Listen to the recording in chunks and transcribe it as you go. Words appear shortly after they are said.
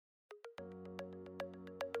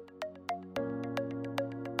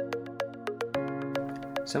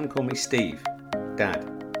Some call me Steve, Dad,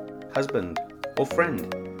 husband, or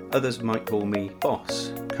friend. Others might call me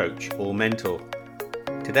boss, coach, or mentor.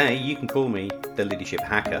 Today you can call me the Leadership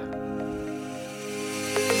Hacker.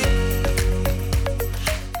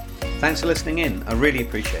 Thanks for listening in, I really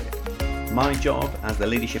appreciate it. My job as the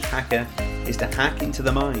Leadership Hacker is to hack into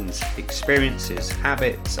the minds, experiences,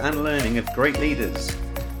 habits and learning of great leaders,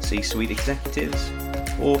 C-suite executives,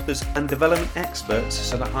 authors and development experts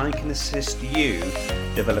so that I can assist you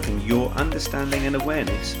developing your understanding and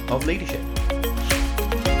awareness of leadership.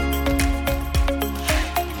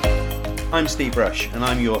 I'm Steve Rush and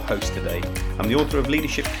I'm your host today. I'm the author of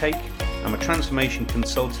Leadership Cake, I'm a transformation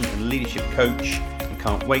consultant and leadership coach and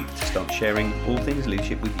can't wait to start sharing all things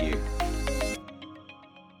leadership with you.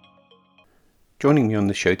 Joining me on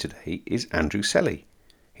the show today is Andrew Selley.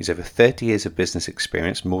 He's over 30 years of business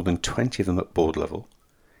experience, more than 20 of them at board level.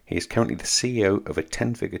 He is currently the CEO of a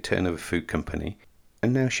 10-figure turnover food company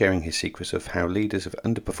and now sharing his secrets of how leaders of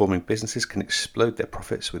underperforming businesses can explode their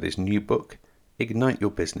profits with his new book, Ignite Your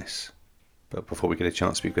Business. But before we get a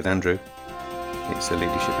chance to speak with Andrew, it's the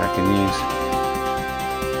Leadership Hacker News.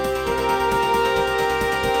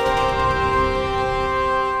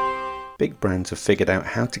 Big brands have figured out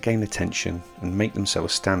how to gain attention and make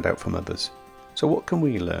themselves stand out from others. So what can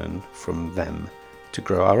we learn from them to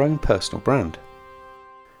grow our own personal brand?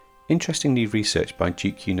 Interesting new research by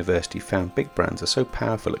Duke University found big brands are so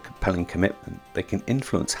powerful at compelling commitment they can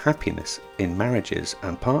influence happiness in marriages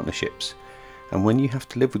and partnerships. And when you have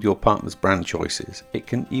to live with your partner's brand choices, it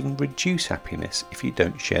can even reduce happiness if you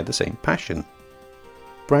don't share the same passion.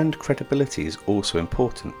 Brand credibility is also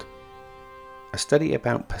important. A study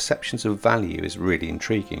about perceptions of value is really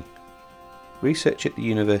intriguing. Research at the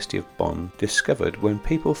University of Bonn discovered when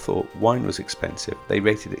people thought wine was expensive, they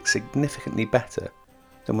rated it significantly better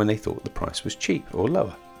than when they thought the price was cheap or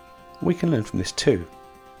lower. We can learn from this too.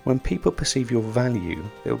 When people perceive your value,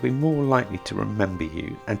 they will be more likely to remember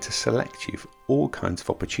you and to select you for all kinds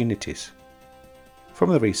of opportunities.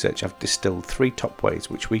 From the research, I've distilled 3 top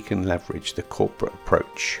ways which we can leverage the corporate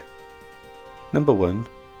approach. Number 1,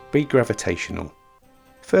 be gravitational.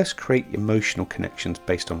 First, create emotional connections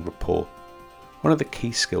based on rapport. One of the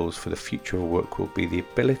key skills for the future of work will be the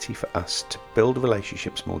ability for us to build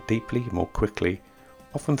relationships more deeply, more quickly,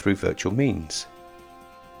 often through virtual means.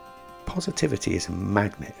 Positivity is a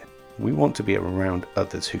magnet. We want to be around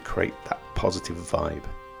others who create that positive vibe.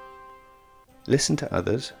 Listen to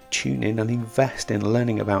others, tune in and invest in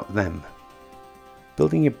learning about them.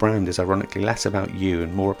 Building your brand is ironically less about you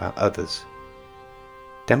and more about others.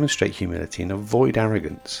 Demonstrate humility and avoid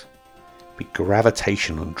arrogance. Be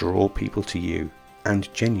gravitational and draw people to you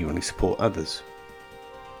and genuinely support others.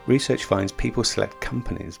 Research finds people select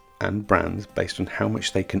companies and brands based on how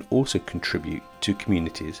much they can also contribute to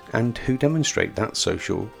communities and who demonstrate that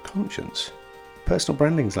social conscience. Personal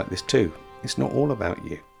branding is like this too. It's not all about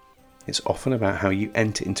you. It's often about how you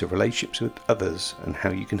enter into relationships with others and how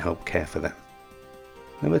you can help care for them.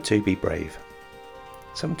 Number 2, be brave.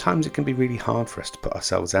 Sometimes it can be really hard for us to put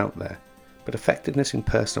ourselves out there, but effectiveness in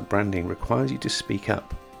personal branding requires you to speak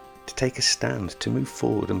up, to take a stand, to move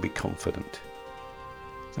forward and be confident.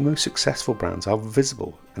 The most successful brands are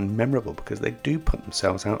visible and memorable because they do put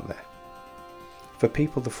themselves out there. For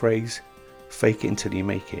people, the phrase, fake it until you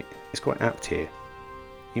make it, is quite apt here.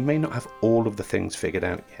 You may not have all of the things figured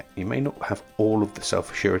out yet. You may not have all of the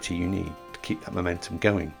self-assurity you need to keep that momentum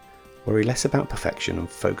going. Worry less about perfection and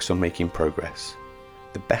focus on making progress.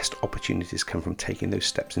 The best opportunities come from taking those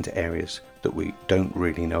steps into areas that we don't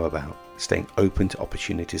really know about. Staying open to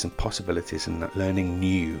opportunities and possibilities and that learning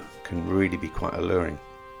new can really be quite alluring.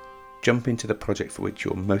 Jump into the project for which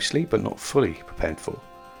you're mostly but not fully prepared for.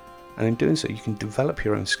 And in doing so, you can develop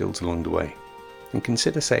your own skills along the way. And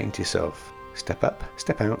consider saying to yourself, step up,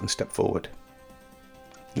 step out and step forward.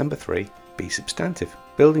 Number 3, be substantive.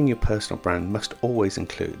 Building your personal brand must always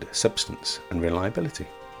include substance and reliability.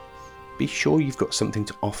 Be sure you've got something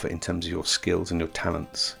to offer in terms of your skills and your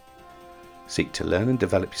talents. Seek to learn and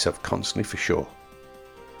develop yourself constantly for sure.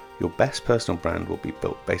 Your best personal brand will be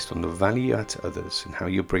built based on the value you add to others and how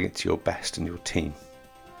you bring it to your best and your team.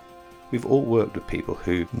 We've all worked with people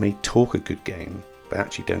who may talk a good game but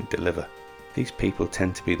actually don't deliver. These people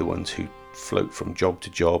tend to be the ones who float from job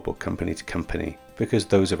to job or company to company because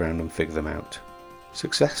those around them figure them out.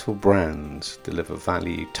 Successful brands deliver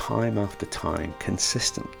value time after time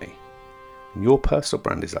consistently. And your personal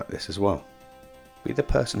brand is like this as well. Be the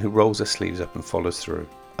person who rolls their sleeves up and follows through.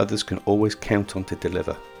 Others can always count on to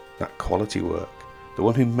deliver that quality work, the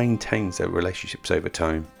one who maintains their relationships over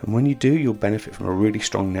time. And when you do, you'll benefit from a really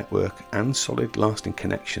strong network and solid lasting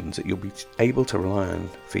connections that you'll be able to rely on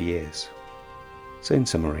for years. So in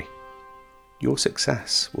summary, your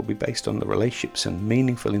success will be based on the relationships and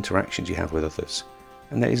meaningful interactions you have with others,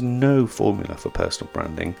 and there is no formula for personal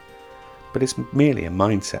branding, but it's merely a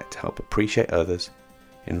mindset to help appreciate others,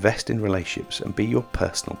 invest in relationships and be your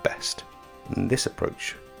personal best. And this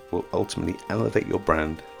approach will ultimately elevate your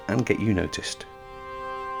brand and get you noticed.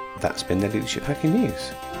 That's been the Leadership Hacking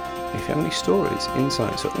News. If you have any stories,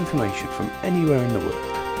 insights or information from anywhere in the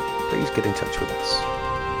world, please get in touch with us.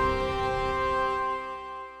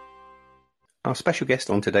 Our special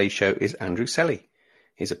guest on today's show is Andrew Selley.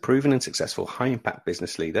 He's a proven and successful high-impact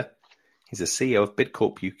business leader. He's the CEO of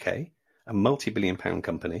Bidcorp UK, a multi-billion-pound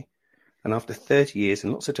company. And after 30 years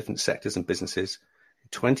in lots of different sectors and businesses,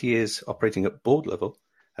 20 years operating at board level,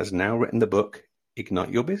 has now written the book,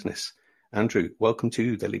 Ignite Your Business. Andrew, welcome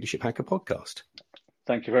to the Leadership Hacker podcast.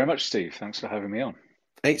 Thank you very much, Steve. Thanks for having me on.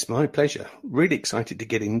 It's my pleasure. Really excited to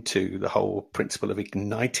get into the whole principle of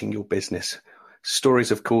igniting your business. Stories,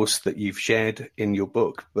 of course, that you've shared in your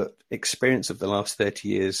book, but experience of the last 30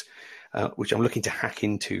 years, which I'm looking to hack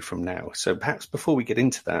into from now. So perhaps before we get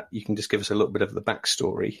into that, you can just give us a little bit of the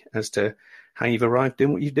backstory as to how you've arrived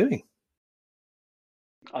doing what you're doing.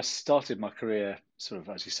 I started my career, sort of,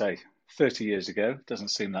 as you say, 30 years ago. Doesn't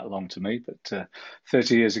seem that long to me, but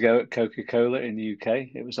 30 years ago at Coca-Cola in the UK.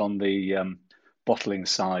 It was on the bottling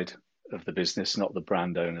side of the business, not the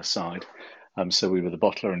brand owner side. So we were the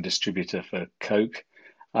bottler and distributor for Coke.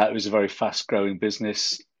 It was a very fast-growing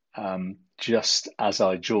business. Just as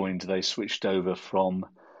I joined, they switched over from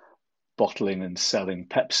bottling and selling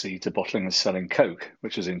Pepsi to bottling and selling Coke,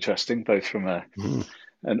 which is interesting, both from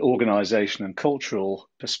an organisation and cultural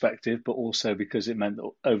perspective, but also because it meant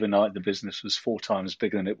that overnight the business was 4 times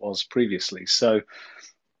bigger than it was previously. So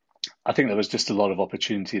I think there was just a lot of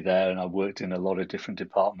opportunity there, and I worked in a lot of different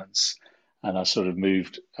departments. And I sort of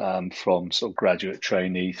moved from sort of graduate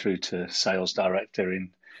trainee through to sales director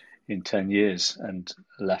in 10 years, and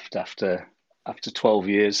left after 12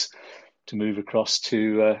 years to move across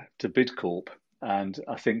to Bidcorp. And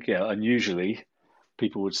I think, unusually,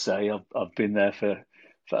 people would say I've been there for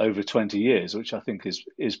over 20 years, which I think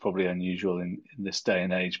is probably unusual in this day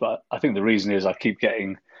and age. But I think the reason is I keep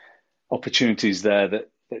getting opportunities there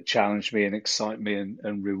that challenge me and excite me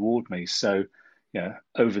and reward me. So,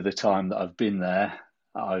 over the time that I've been there,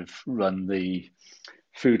 I've run the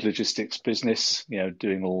food logistics business,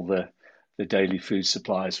 doing all the daily food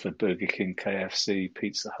supplies for Burger King, KFC,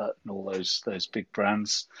 Pizza Hut, and all those big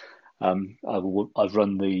brands. I've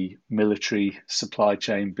run the military supply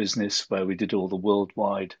chain business where we did all the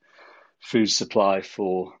worldwide food supply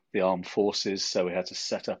for the armed forces. So we had to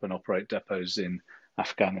set up and operate depots in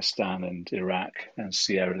Afghanistan and Iraq and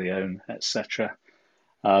Sierra Leone, etc.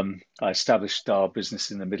 I established our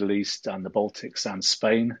business in the Middle East and the Baltics and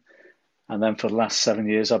Spain. And then for the last 7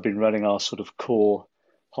 years, I've been running our sort of core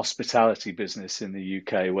hospitality business in the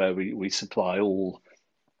UK, where we supply all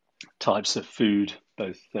types of food,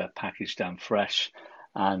 both packaged and fresh,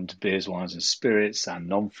 and beers, wines and spirits, and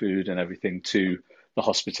non-food and everything to the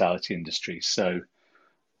hospitality industry. So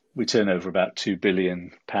we turn over about £2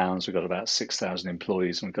 billion. We've got about 6,000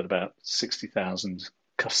 employees, and we've got about 60,000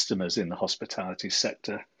 customers in the hospitality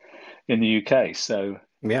sector in the UK. So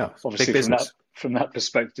obviously from that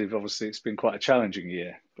perspective, obviously it's been quite a challenging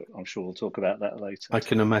year, but I'm sure we'll talk about that later. I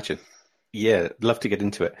can imagine. Yeah, love to get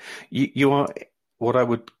into it. You are what I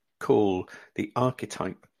would call the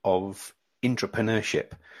archetype of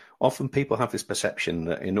entrepreneurship. Often people have this perception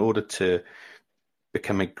that in order to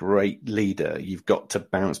become a great leader, you've got to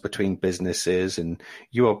bounce between businesses, and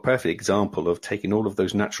you are a perfect example of taking all of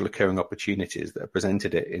those natural occurring opportunities that are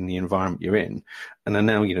presented it in the environment you're in, and are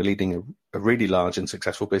now leading a really large and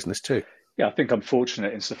successful business too. Yeah, I think I'm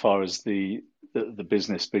fortunate insofar as the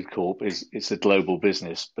business Bidcorp it's a global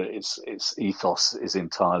business, but its ethos is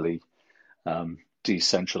entirely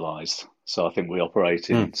decentralized. So I think we operate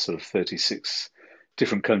in sort of 36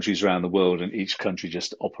 different countries around the world, and each country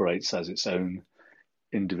just operates as its own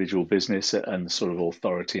individual business, and the sort of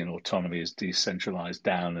authority and autonomy is decentralized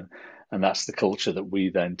down, and that's the culture that we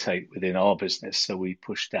then take within our business. So we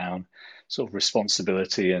push down sort of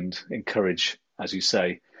responsibility and encourage, as you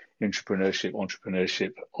say,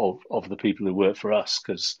 entrepreneurship of the people who work for us,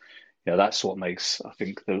 because that's what makes, I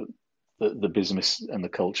think, the business and the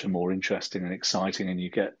culture more interesting and exciting, and you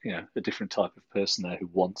get a different type of person there who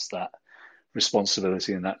wants that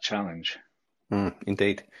responsibility and that challenge.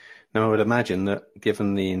 Indeed. Now, I would imagine that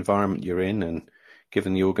given the environment you're in and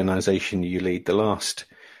given the organisation you lead, the last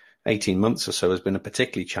 18 months or so has been a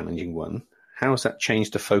particularly challenging one. How has that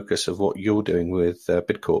changed the focus of what you're doing with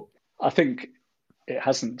Bidcorp? I think it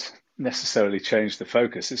hasn't necessarily changed the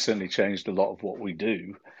focus. It's certainly changed a lot of what we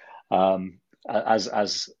do. as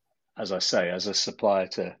I say, as a supplier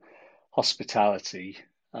to hospitality,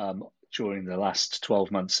 during the last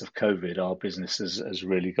 12 months of COVID, our business has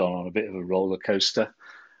really gone on a bit of a roller coaster.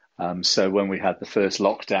 So when we had the first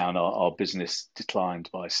lockdown, our business declined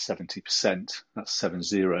by 70%. That's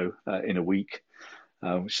 70 in a week,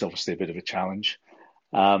 which is obviously a bit of a challenge.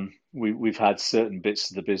 We've had certain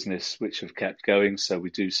bits of the business which have kept going. So we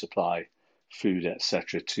do supply food,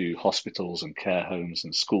 etc., to hospitals and care homes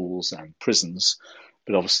and schools and prisons.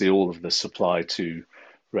 But obviously all of the supply to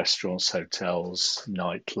restaurants, hotels,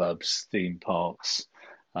 nightclubs, theme parks,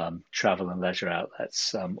 travel and leisure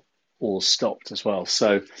outlets, all stopped as well.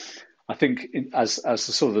 So I think as the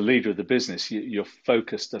sort of the leader of the business, your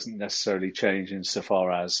focus doesn't necessarily change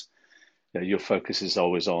insofar as your focus is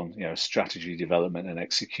always on strategy development and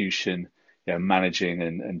execution, managing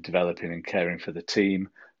and developing and caring for the team,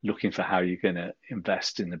 looking for how you're going to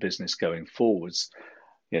invest in the business going forwards,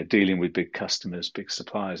 dealing with big customers, big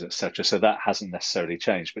suppliers, etc. So that hasn't necessarily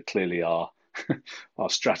changed, but clearly our our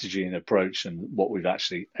strategy and approach and what we've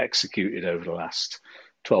actually executed over the last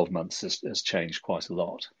 12 months has changed quite a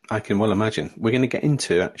lot. I can well imagine. We're going to get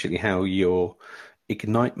into actually how your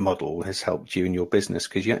Ignite model has helped you in your business,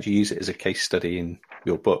 because you actually use it as a case study in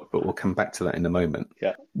your book, but we'll come back to that in a moment.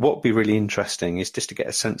 Yeah. What would be really interesting is just to get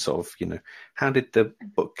a sense of, how did the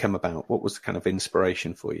book come about? What was the kind of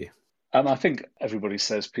inspiration for you? I think everybody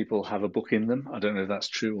says people have a book in them. I don't know if that's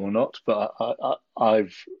true or not, but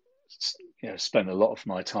I've spent a lot of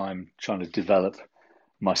my time trying to develop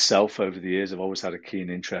myself over the years. I've always had a keen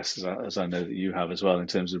interest, as I know that you have as well, in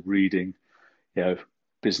terms of reading,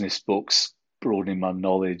 business books, broadening my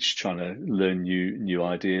knowledge, trying to learn new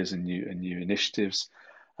ideas and new initiatives.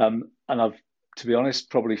 And I've, to be honest,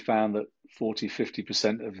 probably found that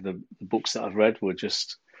 40-50% of the books that I've read were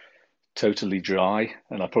just totally dry,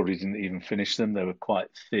 and I probably didn't even finish them. They were quite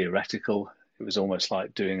theoretical. It was almost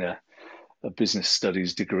like doing a business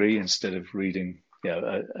studies degree instead of reading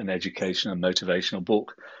an educational and motivational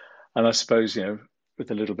book. And I suppose,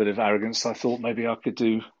 with a little bit of arrogance, I thought maybe I could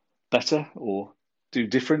do better or do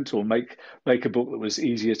different, or make a book that was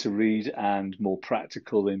easier to read and more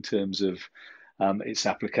practical in terms of its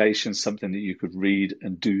application, something that you could read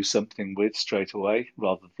and do something with straight away,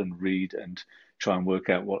 rather than read and try and work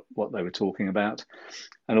out what they were talking about.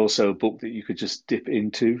 And also a book that you could just dip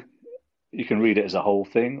into. You can read it as a whole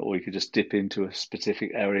thing, or you could just dip into a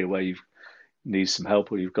specific area where you need some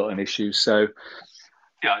help or you've got an issue. So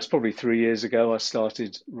it's probably 3 years ago I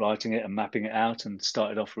started writing it and mapping it out, and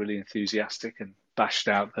started off really enthusiastic and bashed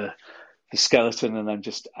out the skeleton, and then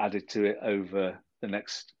just added to it over the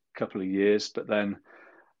next couple of years. But then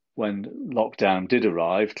when lockdown did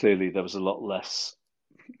arrive, clearly there was a lot less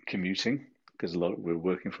commuting, because we were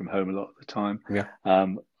working from home a lot of the time. Yeah.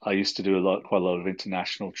 I used to do quite a lot of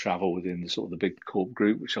international travel within the sort of the big corp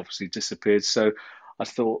group, which obviously disappeared. So I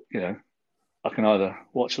thought, I can either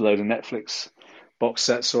watch a load of Netflix box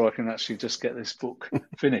sets, or I can actually just get this book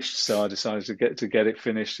finished. So I decided to get it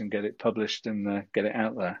finished and get it published and get it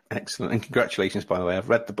out there. Excellent. And congratulations, by the way. I've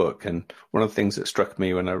read the book, and one of the things that struck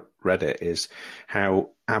me when I read it is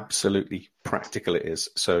how absolutely practical it is.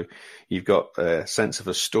 So you've got a sense of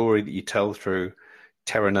a story that you tell through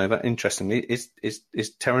Terra Nova. Interestingly, is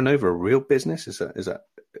Terra Nova a real business? Is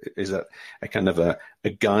that a kind of a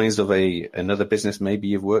guise of another business maybe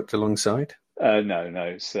you've worked alongside? No,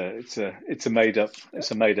 it's a made up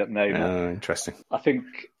name. Oh, interesting. I think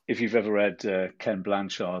if you've ever read Ken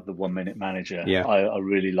Blanchard, The 1 Minute Manager, yeah. I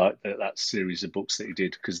really liked that series of books that he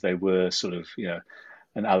did, because they were sort of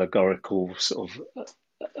an allegorical sort of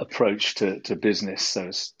approach to business. So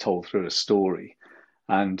it's told through a story,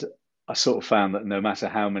 and I sort of found that no matter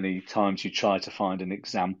how many times you try to find an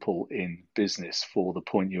example in business for the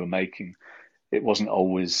point you were making, it wasn't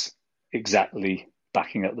always exactly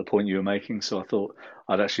backing up the point you were making. So I thought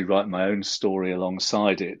I'd actually write my own story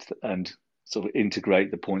alongside it and sort of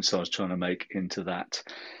integrate the points I was trying to make into that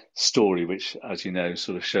story, which, as you know,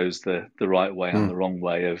 sort of shows the right way and the wrong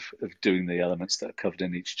way of doing the elements that are covered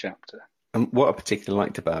in each chapter. And what I particularly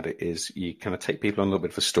liked about it is you kind of take people on a little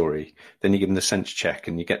bit of a story, then you give them the sense check,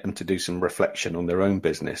 and you get them to do some reflection on their own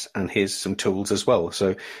business, and here's some tools as well.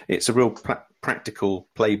 So it's a real practical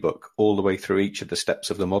playbook all the way through each of the steps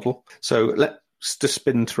of the model. So let's just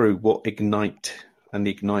spin through what Ignite and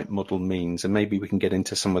the Ignite model means, and maybe we can get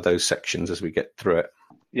into some of those sections as we get through it.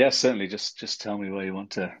 Yeah, certainly. Just tell me where you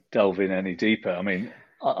want to delve in any deeper. I mean,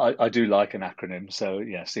 I do like an acronym. So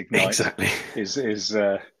yes, Ignite exactly. is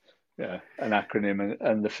an acronym,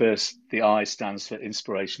 and the I stands for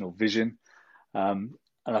inspirational vision. And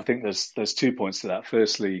I think there's 2 points to that.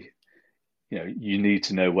 Firstly, you need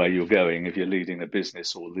to know where you're going. If you're leading a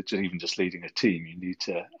business or even just leading a team, you need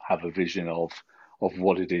to have a vision of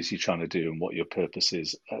what it is you're trying to do and what your purpose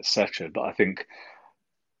is, etc. But I think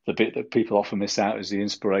the bit that people often miss out is the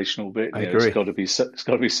inspirational bit. I agree. It's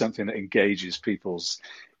got to be something that engages people's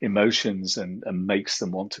emotions and makes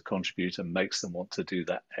them want to contribute and makes them want to do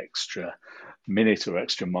that extra minute or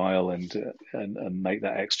extra mile and make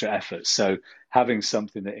that extra effort. So having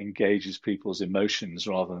something that engages people's emotions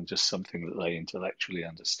rather than just something that they intellectually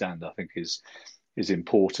understand, I think is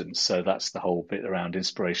important. So that's the whole bit around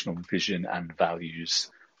inspirational vision and values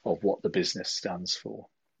of what the business stands for.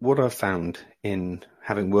 What I've found in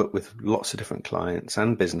having worked with lots of different clients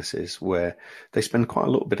and businesses where they spend quite a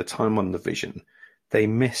little bit of time on the vision, they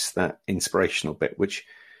miss that inspirational bit, which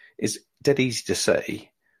is dead easy to say,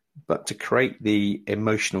 but to create the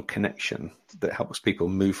emotional connection that helps people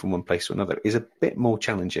move from one place to another is a bit more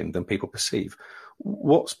challenging than people perceive.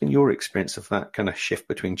 What's been your experience of that kind of shift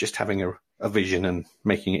between just having a vision and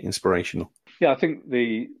making it inspirational? Yeah, I think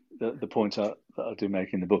the point that I do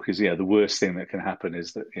make in the book is, the worst thing that can happen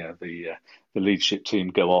is that the leadership team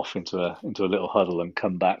go off into a little huddle and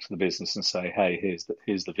come back to the business and say, hey,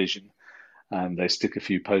 here's the vision, and they stick a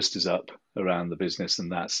few posters up around the business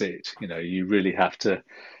and that's it. You really have to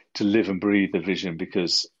live and breathe the vision,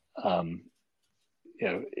 because the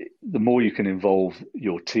more you can involve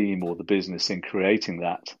your team or the business in creating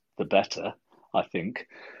that, the better, I think.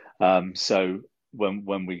 So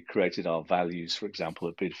when we created our values, for example,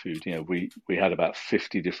 at Bidfood, we had about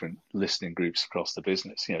 50 different listening groups across the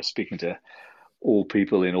business, speaking to all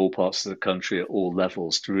people in all parts of the country at all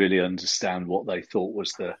levels to really understand what they thought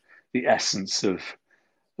was the essence of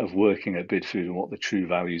working at Bidfood and what the true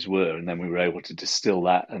values were. And then we were able to distill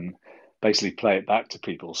that and basically play it back to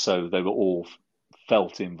people. So they were all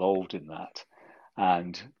felt involved in that.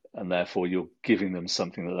 And therefore you're giving them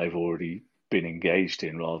something that they've already been engaged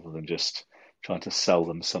in, rather than just trying to sell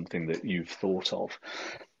them something that you've thought of.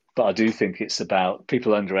 But I do think it's about,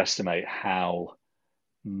 people underestimate how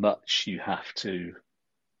much you have to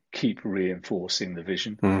keep reinforcing the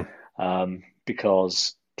vision,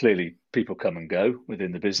 because clearly people come and go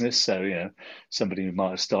within the business. So, somebody who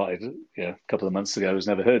might have started a couple of months ago has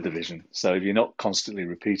never heard the vision. So if you're not constantly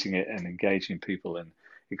repeating it and engaging people and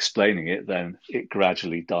explaining it, then it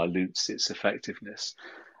gradually dilutes its effectiveness.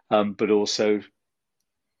 But also,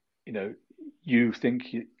 you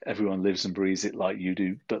think everyone lives and breathes it like you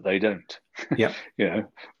do, but they don't. Yeah.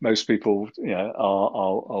 Most people,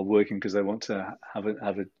 are working because they want to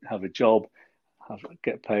have a job,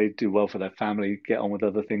 get paid, do well for their family, get on with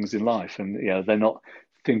other things in life, and they're not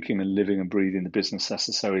thinking and living and breathing the business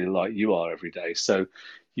necessarily like you are every day. So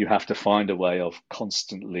you have to find a way of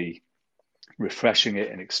constantly refreshing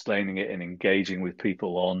it and explaining it and engaging with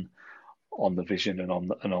people on the vision and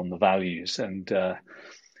on the values. And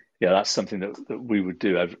that's something that we would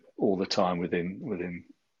do all the time within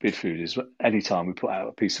Bidfood. Is anytime we put out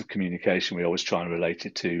a piece of communication, we always try and relate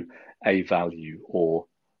it to a value or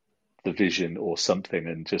the vision or something,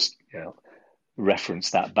 and just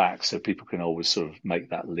reference that back, so people can always sort of make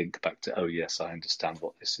that link back to, oh yes, I understand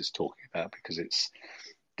what this is talking about, because it's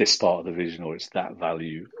this part of the vision or it's that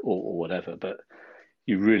value or whatever. But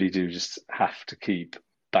you really do just have to keep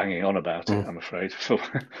banging on about it, I'm afraid, for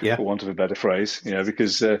want of a better phrase,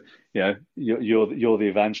 because you're the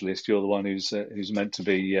evangelist, you're the one who's meant to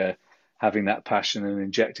be having that passion and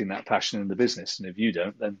injecting that passion in the business. And if you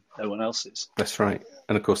don't, then no one else is. That's right.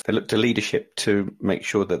 And of course, they look to leadership to make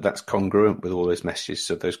sure that that's congruent with all those messages.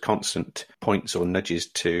 So those constant points or nudges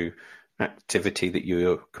to activity that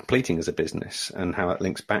you're completing as a business and how it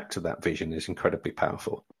links back to that vision is incredibly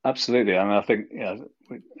powerful. Absolutely. And I think,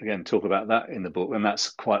 we again talk about that in the book, and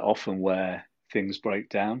that's quite often where things break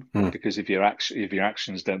down, because if your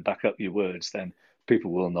actions don't back up your words, then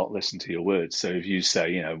people will not listen to your words. So if you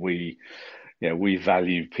say, we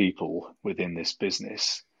value people within this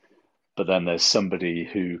business, but then there's somebody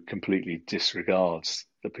who completely disregards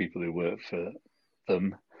the people who work for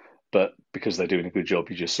them, but because they're doing a good job,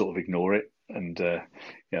 you just sort of ignore it, and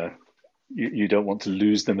you don't want to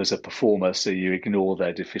lose them as a performer, so you ignore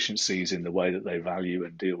their deficiencies in the way that they value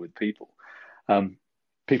and deal with people.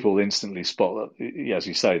 People instantly spot that, as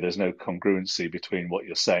you say, there's no congruency between what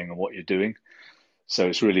you're saying and what you're doing. So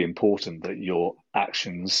it's really important that your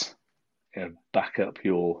actions back up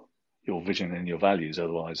your vision and your values.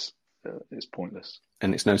 Otherwise, it's pointless.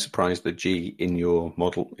 And it's no surprise the G in your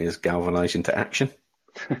model is galvanize into action.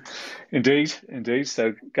 Indeed.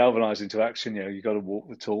 So galvanize into action. You've got to walk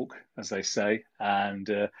the talk, as they say. And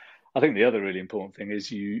I think the other really important thing is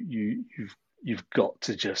you've got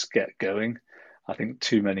to just get going. I think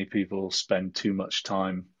too many people spend too much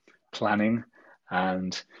time planning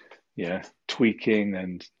and tweaking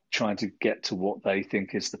and trying to get to what they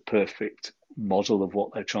think is the perfect model of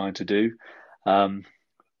what they're trying to do.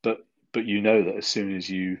 But that as soon as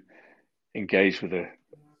you engage with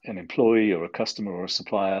an employee or a customer or a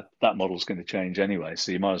supplier, that model's going to change anyway.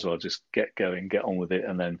 So you might as well just get going, get on with it,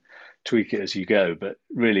 and then tweak it as you go. But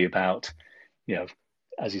really about,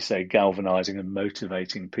 as you say, galvanizing and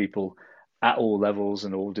motivating people at all levels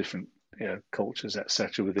and all different cultures,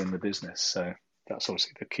 etc., within the business. So that's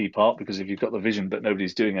obviously the key part, because if you've got the vision but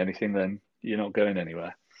nobody's doing anything, then you're not going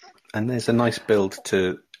anywhere. And there's a nice build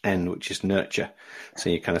to N, which is nurture. So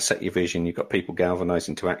you kind of set your vision, you've got people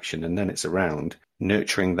galvanizing to action, and then it's around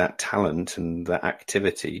nurturing that talent and that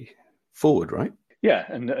activity forward, right? Yeah,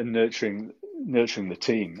 and nurturing the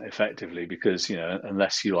team effectively, because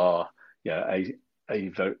unless you are a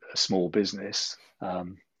small business,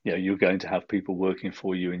 you're going to have people working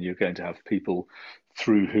for you, and you're going to have people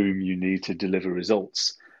through whom you need to deliver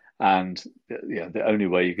results. And the only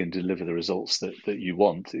way you can deliver the results that you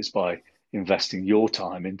want is by investing your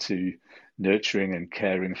time into nurturing and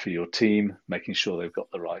caring for your team, making sure they've got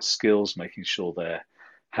the right skills, making sure they're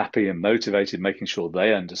happy and motivated, making sure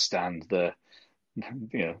they understand the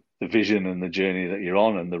vision and the journey that you're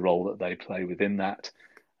on and the role that they play within that,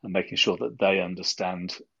 and making sure that they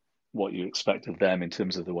understand what you expect of them in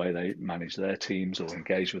terms of the way they manage their teams or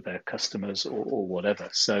engage with their customers or whatever.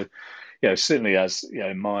 So, certainly as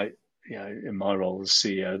in my role as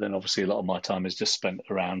CEO, then obviously a lot of my time is just spent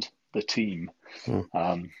around the team,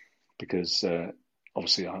 because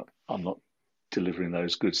obviously I'm not delivering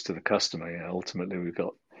those goods to the customer. Ultimately we've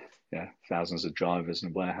got thousands of drivers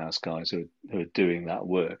and warehouse guys who are doing that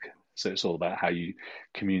work. So it's all about how you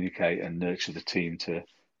communicate and nurture the team to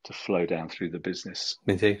flow down through the business.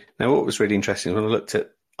 Indeed. Now, what was really interesting when I looked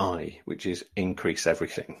at I, which is increase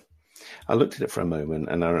everything, I looked at it for a moment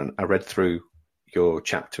and I read through your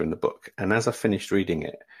chapter in the book. And as I finished reading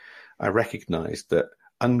it, I recognized that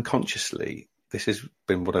unconsciously, this has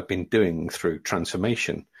been what I've been doing through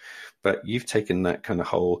transformation. But you've taken that kind of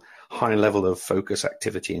whole high level of focus,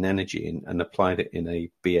 activity and energy and applied it in a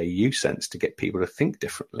BAU sense to get people to think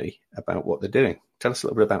differently about what they're doing. Tell us a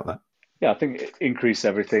little bit about that. Yeah, I think increase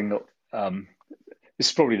everything.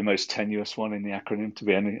 It's probably the most tenuous one in the acronym, to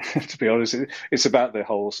be honest. It's about the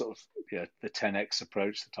whole sort of the 10x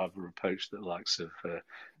approach, the type of approach that the likes of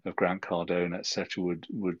Grant Cardone, etc.,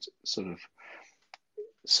 would sort of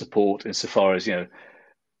support, insofar as the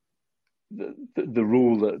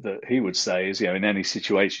rule that he would say is in any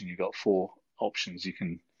situation you've got 4 options. You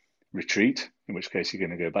can retreat, in which case you're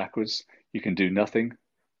going to go backwards. You can do nothing,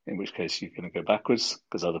 in which case you're going to go backwards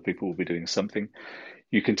because other people will be doing something.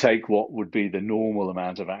 You can take what would be the normal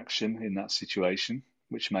amount of action in that situation,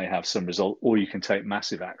 which may have some result, or you can take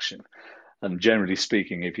massive action. And generally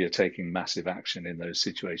speaking, if you're taking massive action in those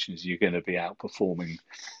situations, you're going to be outperforming,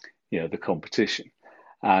 the competition.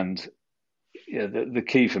 And the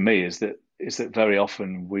key for me is that very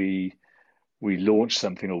often we launch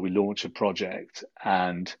something or we launch a project,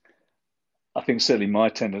 and I think certainly my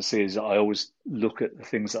tendency is I always look at the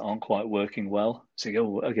things that aren't quite working well. So you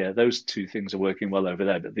go, okay, those 2 things are working well over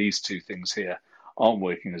there, but these 2 things here aren't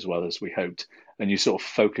working as well as we hoped. And you sort of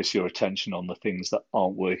focus your attention on the things that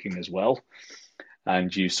aren't working as well.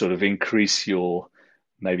 And you sort of increase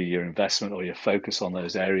maybe your investment or your focus on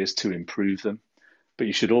those areas to improve them. But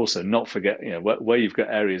you should also not forget, where you've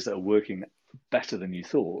got areas that are working better than you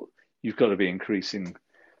thought, you've got to be increasing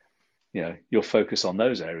your focus on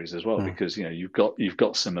those areas as well, because you've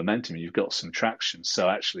got some momentum, you've got some traction. So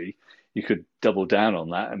actually you could double down on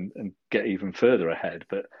that and get even further ahead.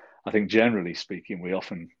 But I think generally speaking,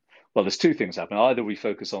 there's 2 things happen. Either we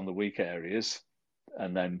focus on the weak areas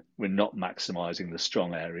and then we're not maximizing the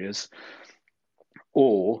strong areas,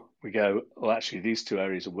 or we go, well, actually these 2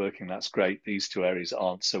 areas are working, that's great, these 2 areas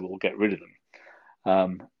aren't, so we'll get rid of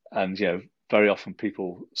them. And very often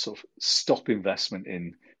people sort of stop investment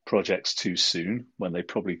in projects too soon when they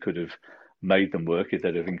probably could have made them work if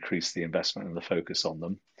they'd have increased the investment and the focus on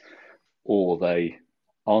them, or they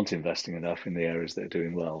aren't investing enough in the areas that are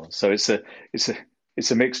doing well. So it's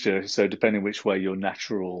a mixture. So depending which way your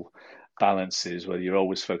natural balance is, whether you're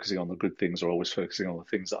always focusing on the good things or always focusing on the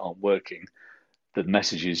things that aren't working, the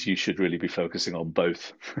message is you should really be focusing on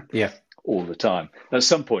both. Yeah. All the time. At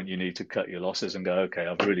some point you need to cut your losses and go, okay,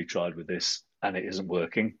 I've really tried with this and it isn't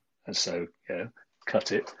working, and so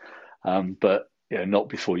cut it, but not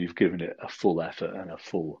before you've given it a full effort and a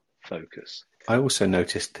full focus. I also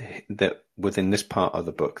noticed that within this part of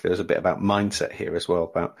the book there's a bit about mindset here as well,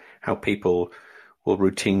 about how people will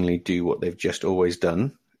routinely do what they've just always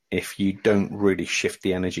done if you don't really shift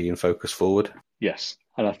the energy and focus forward. Yes,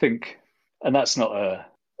 And I think, and that's not a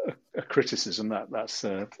criticism, that's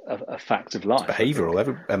a fact of It's life, I think.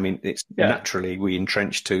 behavioural. I mean, it's Yeah, naturally we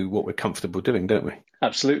entrench to what we're comfortable doing, don't we?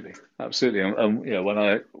 absolutely, absolutely. And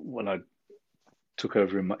when I took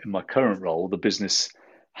over in my current role, the business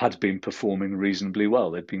had been performing reasonably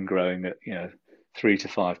well. They'd been growing at 3 to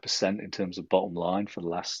 5% in terms of bottom line for the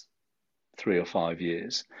last 3 or 5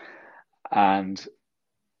 years, and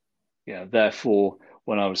therefore,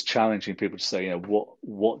 when I was challenging people to say,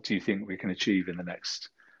 what do you think we can achieve in the next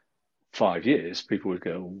 5 years, people would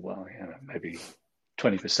go, well, maybe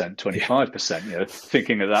 20%, Yeah. 25%,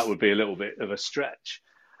 thinking that would be a little bit of a stretch.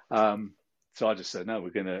 So I just said, no,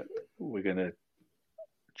 we're gonna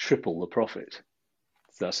triple the profit.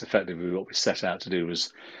 So that's effectively what we set out to do,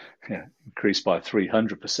 was increase by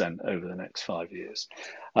 300% over the next 5 years.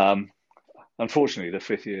 Unfortunately,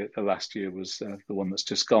 the last year was the one that's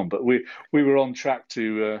just gone. But we were on track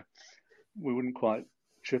to, we wouldn't quite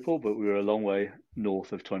triple, but we were a long way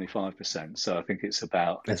north of 25%. So I think it's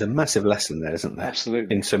about, There's a massive lesson there, isn't there?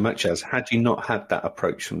 absolutely, In so much as, had you not had that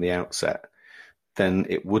approach from the outset, then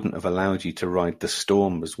it wouldn't have allowed you to ride the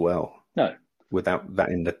storm as well, no, without that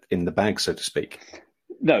in the bag, so to speak.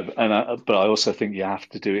 no. But I also think you have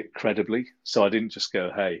to do it credibly. So I didn't just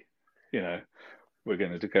go, hey, we're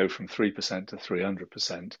going to go from 3% to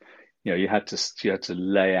 300%. You had to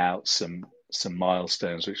lay out some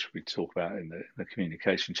milestones, which we talk about in the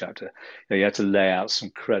communication chapter. You had to lay out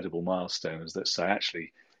some credible milestones that say,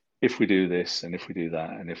 actually, if we do this and if we do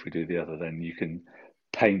that and if we do the other, then you can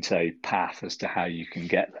paint a path as to how you can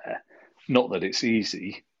get there. Not that it's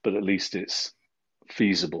easy, but at least it's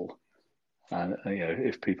feasible. And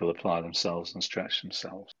if people apply themselves and stretch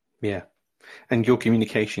themselves. Yeah. And your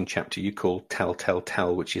communication chapter you call Tell, Tell,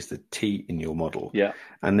 Tell, which is the T in your model. Yeah.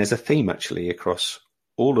 And there's a theme actually across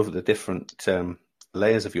all of the different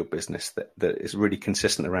layers of your business that is really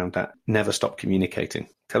consistent around that. Never stop communicating.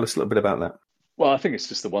 Tell us a little bit about that. Well, I think it's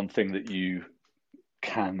just the one thing that you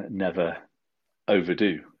can never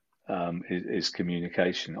overdo, is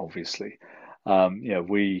communication, obviously.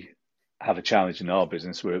 We have a challenge in our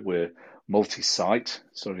business. We're multi-site,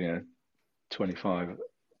 sort of 25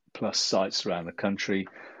 plus sites around the country,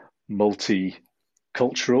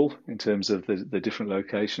 multicultural in terms of the different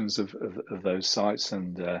locations of those sites,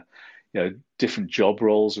 and different job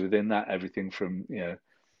roles within that, everything from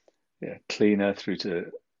cleaner through to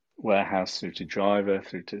warehouse, through to driver,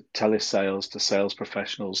 through to telesales, to sales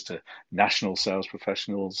professionals, to national sales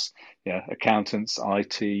professionals, accountants,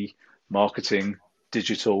 IT, marketing,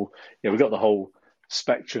 digital. We've got the whole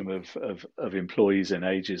spectrum of employees and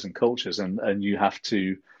ages and cultures, and you have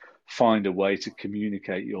to find a way to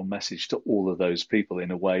communicate your message to all of those people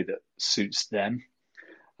in a way that suits them.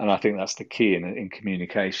 And I think that's the key in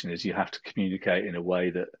communication, is you have to communicate in a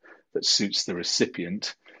way that suits the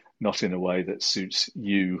recipient, not in a way that suits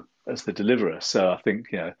you as the deliverer. So I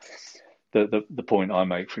think the point I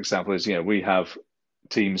make, for example, is we have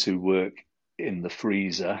teams who work in the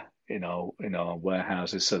freezer in our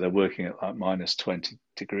warehouses, so they're working at like minus 20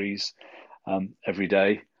 degrees every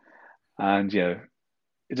day, and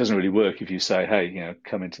it doesn't really work if you say, hey,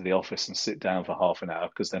 come into the office and sit down for half an hour,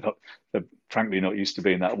 because they're frankly not used to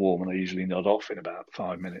being that warm, and they usually nod off in about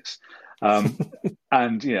 5 minutes.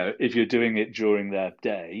 And if you're doing it during their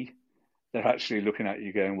day, they're actually looking at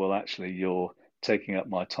you going, well, actually, you're taking up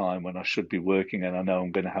my time when I should be working, and I know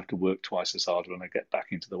I'm going to have to work twice as hard when I get back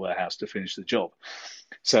into the warehouse to finish the job.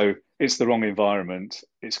 So it's the wrong environment.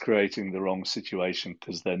 It's creating the wrong situation,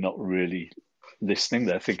 because they're not really listening.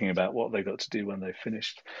 They're thinking about what they've got to do when they've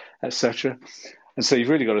finished, etc. And so you've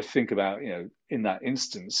really got to think about, in that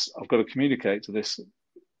instance, I've got to communicate to this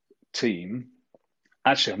team,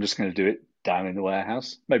 actually, I'm just going to do it down in the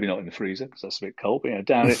warehouse, maybe not in the freezer because that's a bit cold, but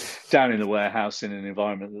down in the warehouse in an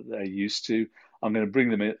environment that they're used to. I'm going to bring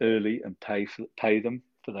them in early and pay them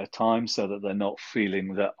for their time, so that they're not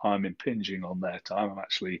feeling that I'm impinging on their time. I'm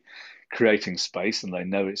actually creating space, and they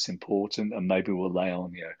know it's important. And maybe we'll lay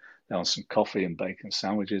on some coffee and bacon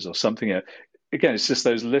sandwiches or something. Again, it's just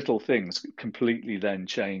those little things completely then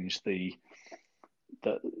change the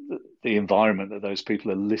environment that those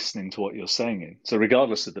people are listening to what you're saying in. So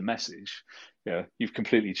regardless of the message, you've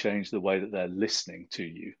completely changed the way that they're listening to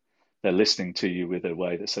you. They're listening to you with a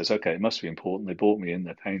way that says, okay, it must be important. They brought me in.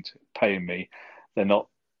 They're paying me. They're not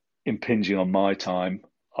impinging on my time.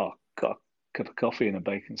 Oh, got a cup of coffee and a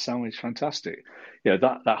bacon sandwich. Fantastic.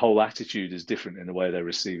 That whole attitude is different in the way they're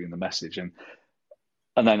receiving the message. And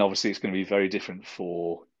then obviously it's going to be very different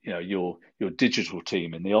for your digital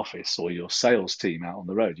team in the office, or your sales team out on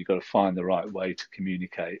the road. You've got to find the right way to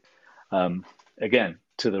communicate, again,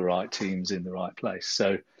 to the right teams in the right place.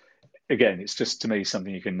 So again, it's just to me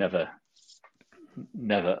something you can never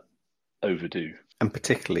overdo. And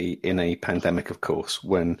particularly in a pandemic, of course,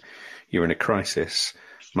 when you're in a crisis,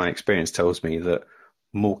 my experience tells me that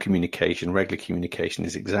more communication, regular communication,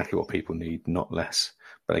 is exactly what people need, not less.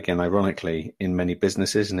 But again, ironically, in many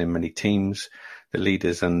businesses and in many teams, the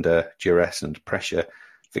leaders under duress and pressure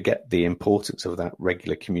forget the importance of that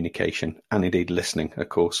regular communication and indeed listening, of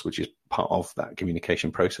course, which is part of that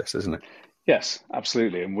communication process, isn't it? Yes,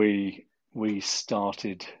 absolutely. And we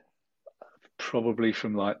started probably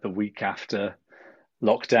from like the week after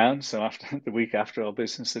lockdown. So after the week after our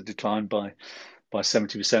business had declined by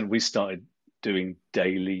 70%, we started doing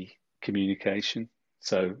daily communication.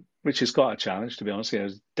 So, which is quite a challenge, to be honest.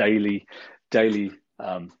 Daily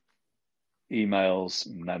emails,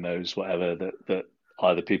 memos, whatever that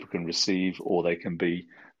either people can receive or they can be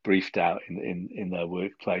briefed out in their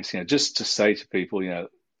workplace. Just to say to people,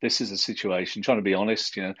 this is a situation. Trying to be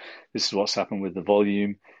honest. This is what's happened with the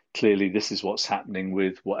volume. Clearly, this is what's happening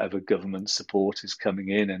with whatever government support is coming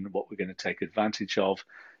in and what we're going to take advantage of.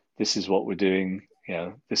 This is what we're doing.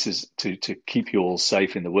 This is to keep you all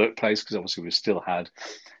safe in the workplace, because obviously we've still had,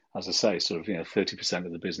 as I say, sort of 30%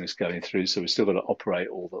 of the business going through, so we've still got to operate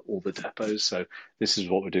all the depots. So this is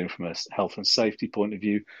what we're doing from a health and safety point of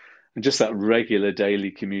view, and just that regular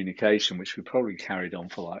daily communication, which we probably carried on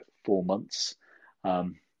for like 4 months,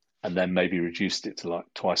 and then maybe reduced it to like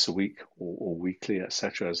twice a week or weekly,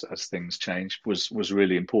 etc. As things changed, was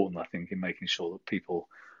really important, I think, in making sure that people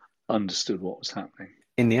understood what was happening.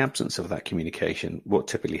 In the absence of that communication, what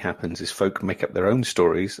typically happens is folk make up their own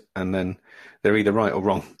stories and then they're either right or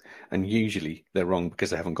wrong. And usually they're wrong because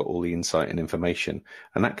they haven't got all the insight and information.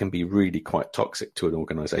 And that can be really quite toxic to an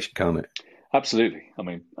organisation, can't it? Absolutely. I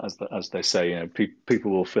mean, as they say,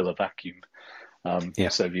 people will fill a vacuum. Yeah.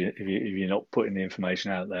 So if you're not putting the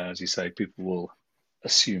information out there, as you say, people will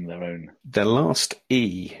assume their own. The last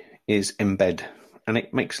E is embed. And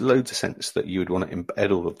it makes loads of sense that you would want to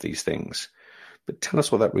embed all of these things. But tell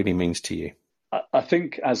us what that really means to you. I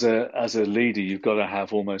think as a leader, you've got to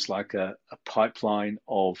have almost like a pipeline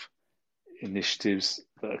of initiatives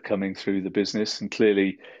that are coming through the business. And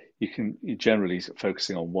clearly, you're generally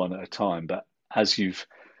focusing on one at a time. But as you've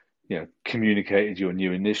communicated your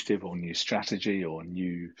new initiative or new strategy or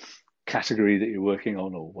new category that you're working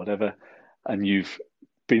on or whatever, and you've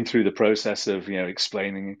been through the process of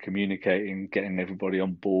explaining and communicating, getting everybody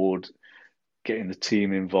on board, getting the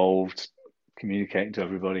team involved, communicating to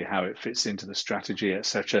everybody how it fits into the strategy,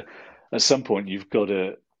 etc. At some point, you've got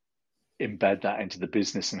to embed that into the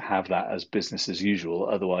business and have that as business as usual.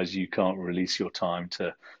 Otherwise, you can't release your time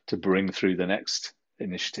to bring through the next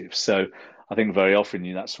initiative. So I think very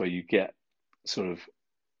often that's where you get sort of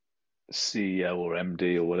CEO or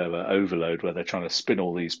MD or whatever overload, where they're trying to spin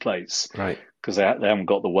all these plates, right? Because they haven't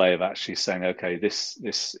got the way of actually saying, okay, this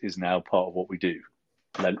is now part of what we do.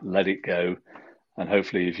 Let it go. And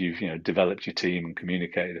hopefully, if you've developed your team and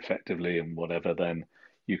communicated effectively and whatever, then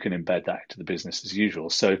you can embed that into the business as usual.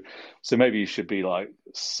 So maybe you should be like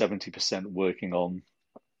 70% working on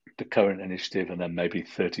the current initiative, and then maybe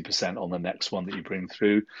 30% on the next one that you bring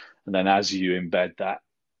through. And then as you embed that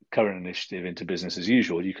current initiative into business as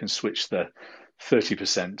usual, you can switch the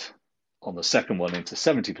 30% on the second one into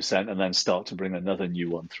 70%, and then start to bring another new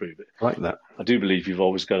one through. But like that, I do believe you've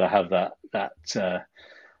always got to have that.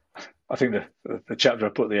 I think the chapter I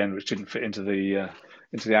put at the end, which didn't fit into the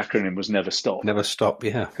acronym, was never stop. Never stop,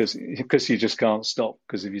 yeah. Because you just can't stop.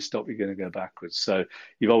 Because if you stop, you're going to go backwards. So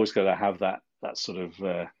you've always got to have that sort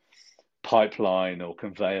of pipeline or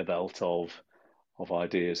conveyor belt of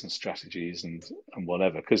ideas and strategies and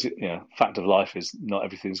whatever. Because fact of life is not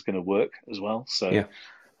everything's going to work as well. So yeah.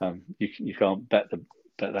 You can't bet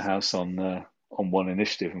the house on one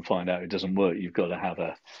initiative and find out it doesn't work. You've got to have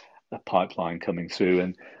a pipeline coming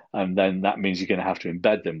through, and then that means you're going to have to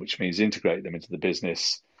embed them, which means integrate them into the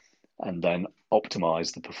business and then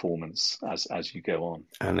optimize the performance as you go on.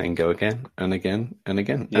 And then go again and again and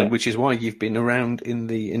again. Yeah. And which is why you've been around in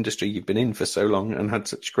the industry you've been in for so long and had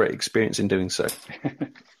such great experience in doing so.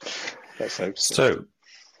 Let's hope so. So,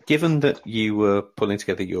 given that you were pulling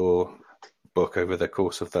together your book over the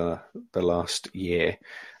course of the last year,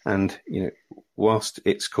 and whilst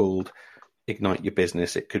it's called Ignite Your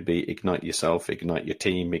Business, it could be Ignite Yourself, Ignite Your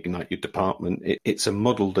Team, Ignite Your Department. It's a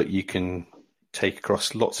model that you can take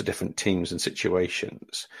across lots of different teams and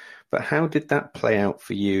situations. But how did that play out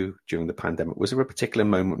for you during the pandemic? Was there a particular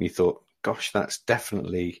moment when you thought, gosh, that's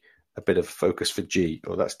definitely a bit of focus for G,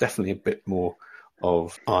 or that's definitely a bit more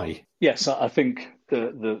of I? Yes, I think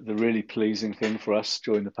the really pleasing thing for us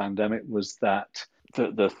during the pandemic was that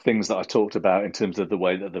the things that I talked about in terms of the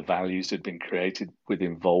way that the values had been created with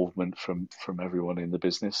involvement from everyone in the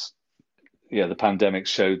business. Yeah, the pandemic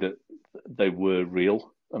showed that they were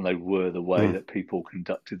real and they were the way that people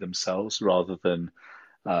conducted themselves rather than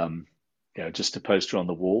just a poster on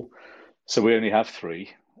the wall. So we only have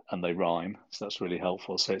three and they rhyme, so that's really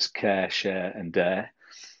helpful. So it's care, share, and dare.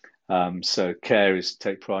 So care is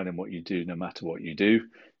take pride in what you do no matter what you do.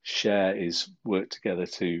 Share is work together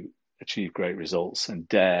to achieve great results, and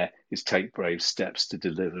dare is take brave steps to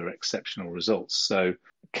deliver exceptional results. So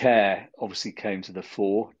care obviously came to the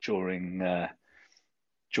fore during the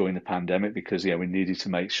pandemic because we needed to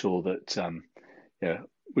make sure that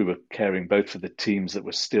we were caring both for the teams that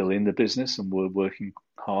were still in the business and were working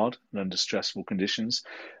hard and under stressful conditions,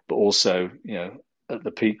 but also at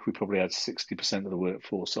the peak we probably had 60% of the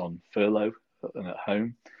workforce on furlough and at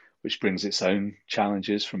home, which brings its own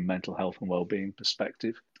challenges from mental health and well-being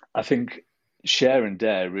perspective. I think share and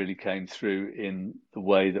dare really came through in the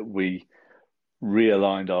way that we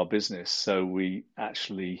realigned our business. So we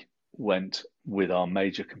actually went with our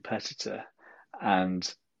major competitor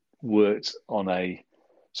and worked on a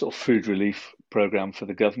sort of food relief program for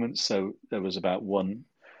the government. So there was about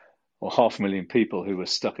 500,000 people who were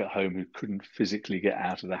stuck at home who couldn't physically get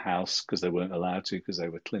out of the house because they weren't allowed to because they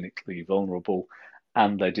were clinically vulnerable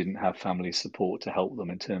and they didn't have family support to help them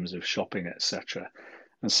in terms of shopping, etc.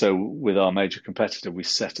 And so with our major competitor, we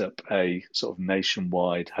set up a sort of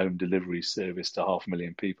nationwide home delivery service to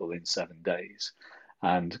 500,000 people in 7 days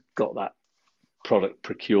and got that product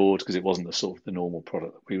procured because it wasn't the normal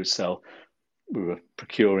product that we would sell. We were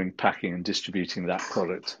procuring, packing and distributing that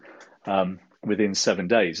product within 7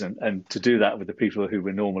 days. And to do that with the people who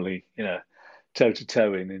were normally, toe to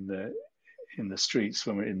toe in the streets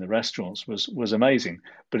when we were in the restaurants was amazing.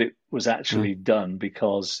 But it was actually done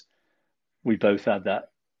because we both had that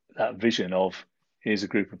vision of here's a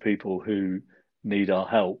group of people who need our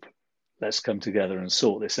help. Let's come together and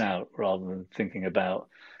sort this out rather than thinking about,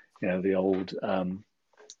 the old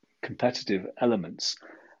competitive elements.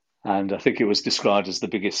 And I think it was described as the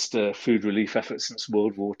biggest food relief effort since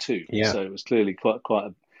World War II. Yeah. So it was clearly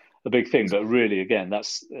quite a big thing. But really, again,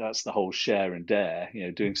 that's the whole share and dare,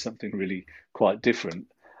 doing something really quite different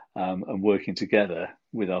and working together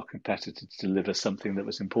with our competitor to deliver something that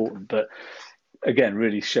was important. But again,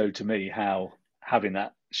 really showed to me how having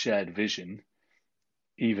that shared vision,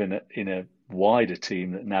 even in a wider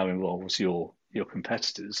team that now involves your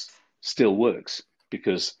competitors, still works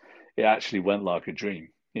because it actually went like a dream,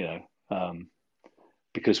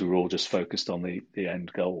 because we were all just focused on the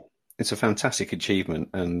end goal. It's a fantastic achievement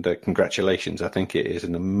and congratulations. I think it is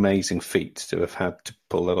an amazing feat to have had to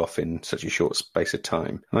pull that off in such a short space of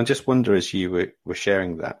time. And I just wonder, as you were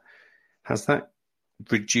sharing that, has that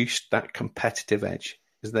reduced that competitive edge?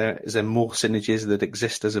 Is there more synergies that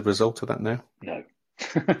exist as a result of that now? No.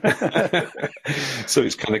 So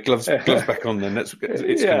it's kind of gloves back on then. It's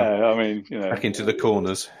back into the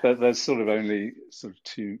corners. There's sort of only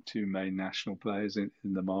two main national players in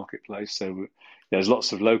the marketplace. So there's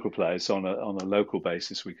lots of local players. So on a local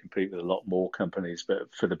basis, we compete with a lot more companies.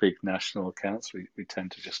 But for the big national accounts, we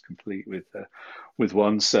tend to just compete with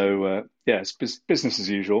one. So it's business as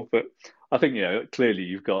usual. But I think clearly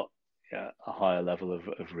you've got a higher level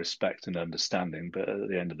of respect and understanding, but at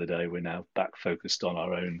the end of the day, we're now back focused on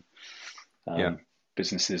our own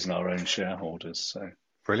businesses and our own shareholders. So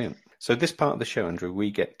brilliant. So this part of the show, Andrew,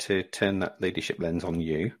 we get to turn that leadership lens on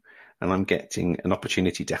you, and I'm getting an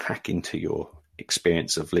opportunity to hack into your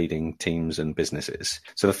experience of leading teams and businesses.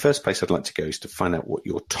 So the first place I'd like to go is to find out what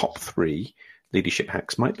your top 3 leadership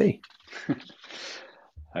hacks might be.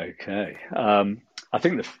 Okay. I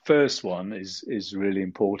think the first one is really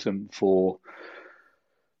important for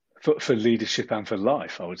leadership and for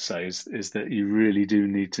life, I would say, is that you really do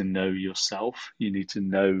need to know yourself. You need to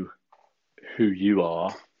know who you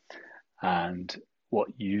are and what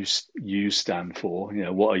you stand for.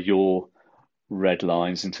 What are your red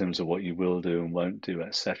lines in terms of what you will do and won't do,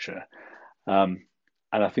 etc. And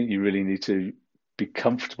I think you really need to be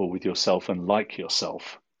comfortable with yourself and like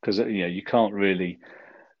yourself, because you can't really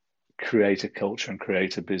create a culture and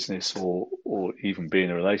create a business or even be in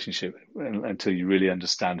a relationship until you really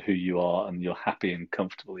understand who you are and you're happy and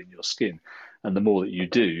comfortable in your skin. And the more that you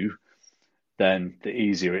do, then the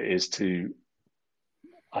easier it is to,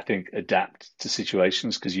 I think, adapt to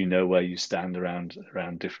situations because you know where you stand around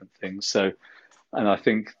different things. So, and I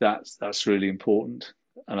think that's really important.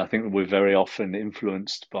 And I think we're very often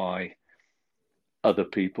influenced by other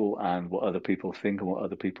people and what other people think and what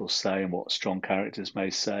other people say and what strong characters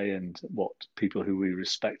may say and what people who we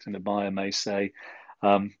respect and admire may say.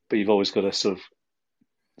 But you've always got to sort of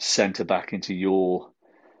center back into your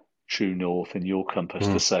true north and your compass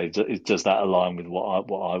to say, does that align with what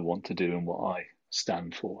I want to do and what I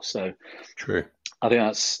stand for? So True. I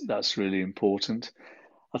think that's really important.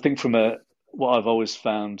 I think what I've always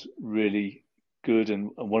found really good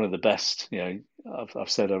and one of the best, I've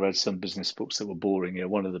said I read some business books that were boring.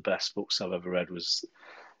 One of the best books I've ever read was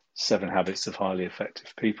Seven Habits of Highly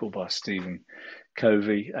Effective People by Stephen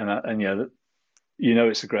Covey, and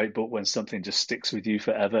it's a great book when something just sticks with you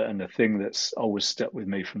forever. And the thing that's always stuck with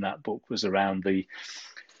me from that book was around the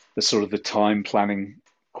sort of the time planning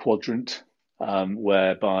quadrant,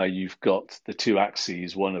 whereby you've got the two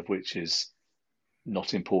axes, one of which is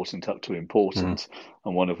not important up to important,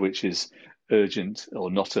 and one of which is urgent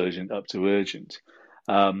or not urgent up to urgent.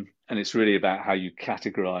 And it's really about how you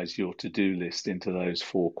categorize your to-do list into those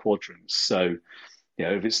four quadrants. So,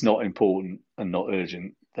 if it's not important and not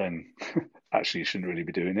urgent, then actually you shouldn't really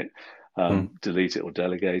be doing it. Delete it or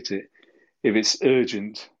delegate it. If it's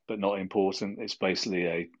urgent but not important, it's basically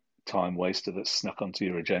a time waster that's snuck onto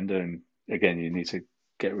your agenda. And again, you need to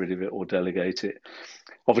get rid of it or delegate it.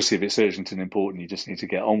 Obviously, if it's urgent and important, you just need to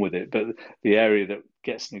get on with it. But the area that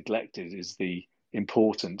gets neglected is the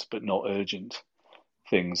important but not urgent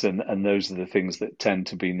things. And those are the things that tend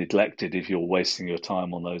to be neglected if you're wasting your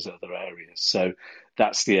time on those other areas. So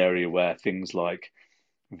that's the area where things like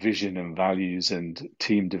vision and values and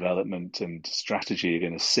team development and strategy are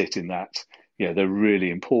going to sit in that. They're really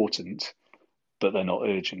important, but they're not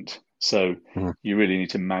urgent. So you really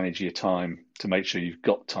need to manage your time to make sure you've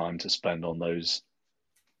got time to spend on those,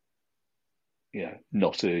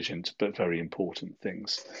 not urgent, but very important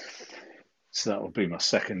things. So that would be my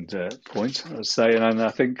second point, I would say. And I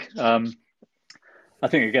think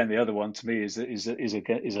again, the other one to me is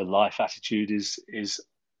a life attitude. Is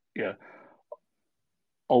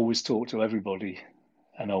always talk to everybody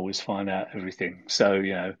and always find out everything. So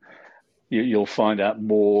you'll find out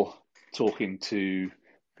more talking to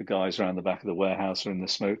the guys around the back of the warehouse or in the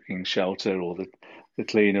smoking shelter or the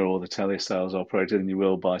cleaner or the telesales operator than you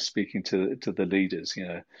will by speaking to the leaders.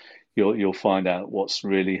 You'll find out what's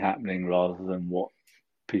really happening rather than what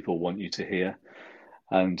people want you to hear.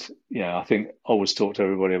 And I think always talk to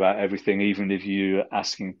everybody about everything, even if you're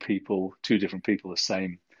asking two different people the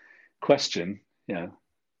same question.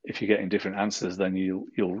 If you're getting different answers, then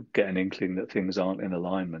you'll get an inkling that things aren't in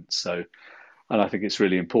alignment. So, and I think it's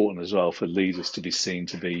really important as well for leaders to be seen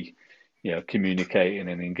to be, communicating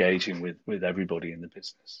and engaging with everybody in the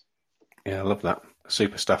business. Yeah, I love that.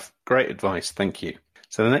 Super stuff. Great advice. Thank you.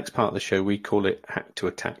 So the next part of the show, we call it Hack to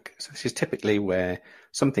Attack. So this is typically where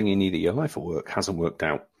something in either your life or work hasn't worked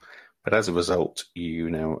out, but as a result, you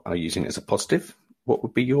now are using it as a positive. What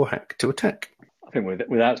would be your hack to attack? I think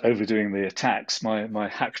without overdoing the attacks, my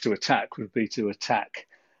hack to attack would be to attack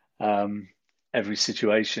every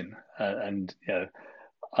situation.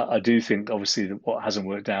 I do think, obviously, that what hasn't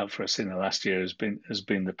worked out for us in the last year has been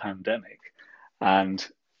the pandemic. And,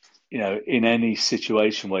 in any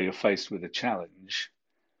situation where you're faced with a challenge,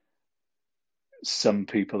 some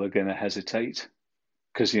people are going to hesitate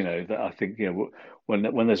because, that I think,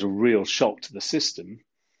 when there's a real shock to the system,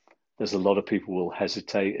 there's a lot of people will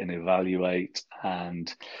hesitate and evaluate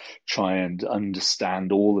and try and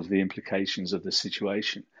understand all of the implications of the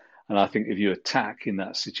situation. And I think if you attack in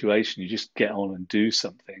that situation, you just get on and do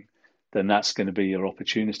something, then that's going to be your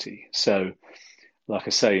opportunity. So, like I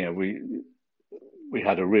say, we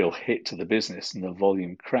had a real hit to the business and the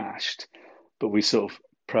volume crashed, but we sort of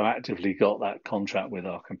proactively got that contract with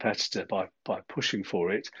our competitor by pushing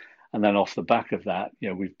for it. And then off the back of that,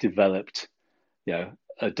 we've developed,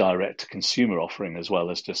 a direct to consumer offering as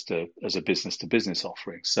well as just as a business to business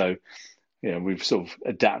offering. So, we've sort of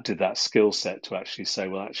adapted that skill set to actually say,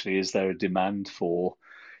 well, actually, is there a demand for,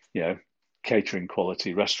 catering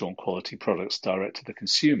quality, restaurant quality products direct to the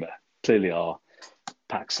consumer? Clearly, our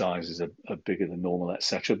pack sizes are bigger than normal,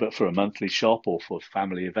 etc. But for a monthly shop or for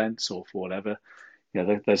family events or for whatever,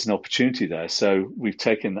 there's an opportunity there. So we've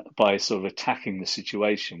taken, by sort of attacking the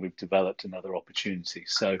situation, we've developed another opportunity.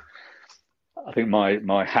 So I think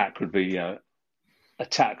my hack would be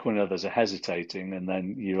attack when others are hesitating, and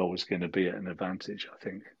then you're always going to be at an advantage, I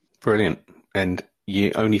think. Brilliant. And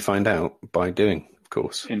you only find out by doing, of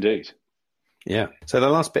course. Indeed. Yeah. So the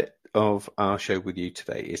last bit of our show with you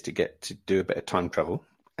today is to get to do a bit of time travel,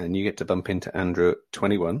 and you get to bump into Andrew at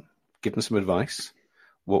 21, give him some advice.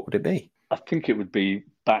 What would it be? I think it would be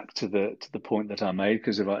back to the point that I made,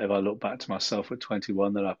 because if I look back to myself at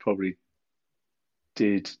 21, then I probably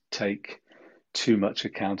did take too much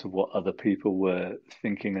account of what other people were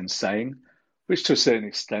thinking and saying, which to a certain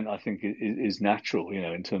extent I think is natural,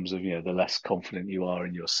 in terms of, the less confident you are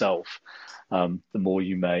in yourself, the more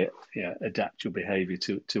you may adapt your behavior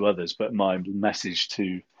to others. But my message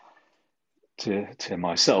to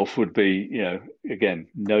myself would be, again,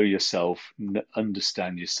 know yourself,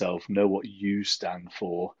 understand yourself, know what you stand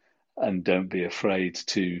for, and don't be afraid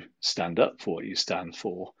to stand up for what you stand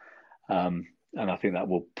for. And I think that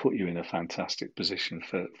will put you in a fantastic position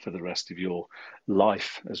for the rest of your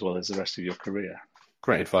life as well as the rest of your career.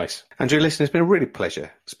 Great advice. Andrew, listen, it's been a really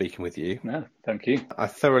pleasure speaking with you. No, thank you. I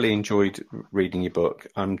thoroughly enjoyed reading your book.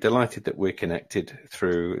 I'm delighted that we're connected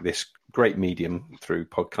through this great medium, through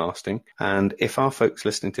podcasting. And if our folks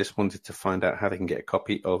listening to this wanted to find out how they can get a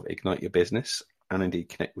copy of Ignite Your Business and indeed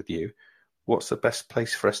connect with you, what's the best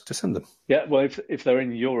place for us to send them? Yeah, well, if they're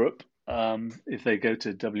in Europe, if they go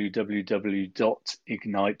to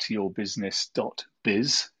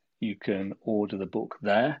www.igniteyourbusiness.biz, you can order the book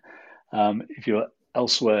there. If you're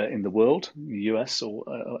elsewhere in the world, the US or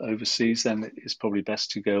overseas, then it's probably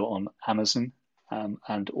best to go on Amazon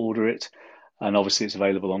and order it. And obviously it's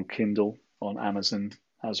available on Kindle on Amazon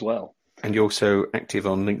as well. And you're also active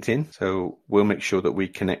on LinkedIn, so we'll make sure that we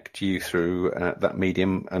connect you through that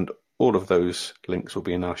medium, and all of those links will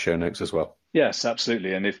be in our show notes as well. Yes,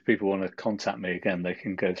 absolutely. And if people want to contact me again, they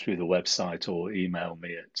can go through the website or email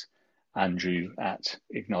me at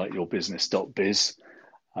andrew@igniteyourbusiness.biz,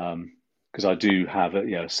 because I do have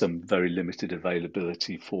some very limited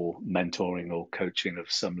availability for mentoring or coaching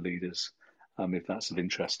of some leaders, if that's of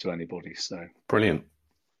interest to anybody. So brilliant.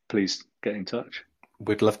 Please get in touch.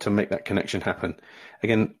 We'd love to make that connection happen.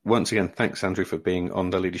 Once again, thanks, Andrew, for being on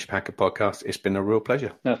the Leadership Hacker podcast. It's been a real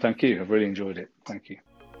pleasure. No, thank you. I've really enjoyed it. Thank you.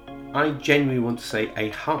 I genuinely want to say a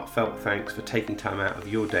heartfelt thanks for taking time out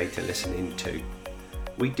of your day to listen in too.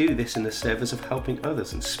 We do this in the service of helping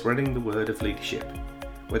others and spreading the word of leadership.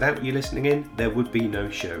 Without you listening in, there would be no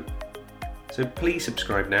show. So please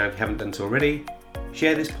subscribe now if you haven't done so already.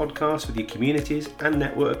 Share this podcast with your communities and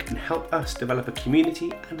network and help us develop a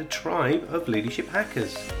community and a tribe of leadership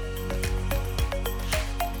hackers.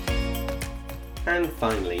 And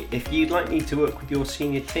finally, if you'd like me to work with your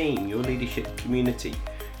senior team, your leadership community,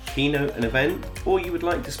 keynote an event, or you would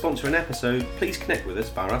like to sponsor an episode, please connect with us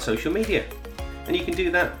via our social media. And you can do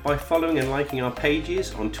that by following and liking our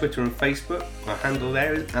pages on Twitter and Facebook. Our handle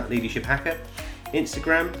there is @LeadershipHacker.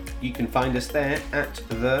 Instagram, you can find us there at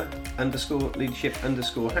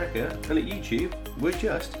 @the_leadership_hacker, and at YouTube, we're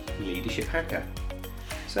just Leadership Hacker.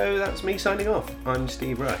 So that's me signing off. I'm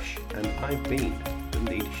Steve Rush, and I've been the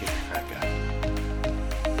Leadership Hacker.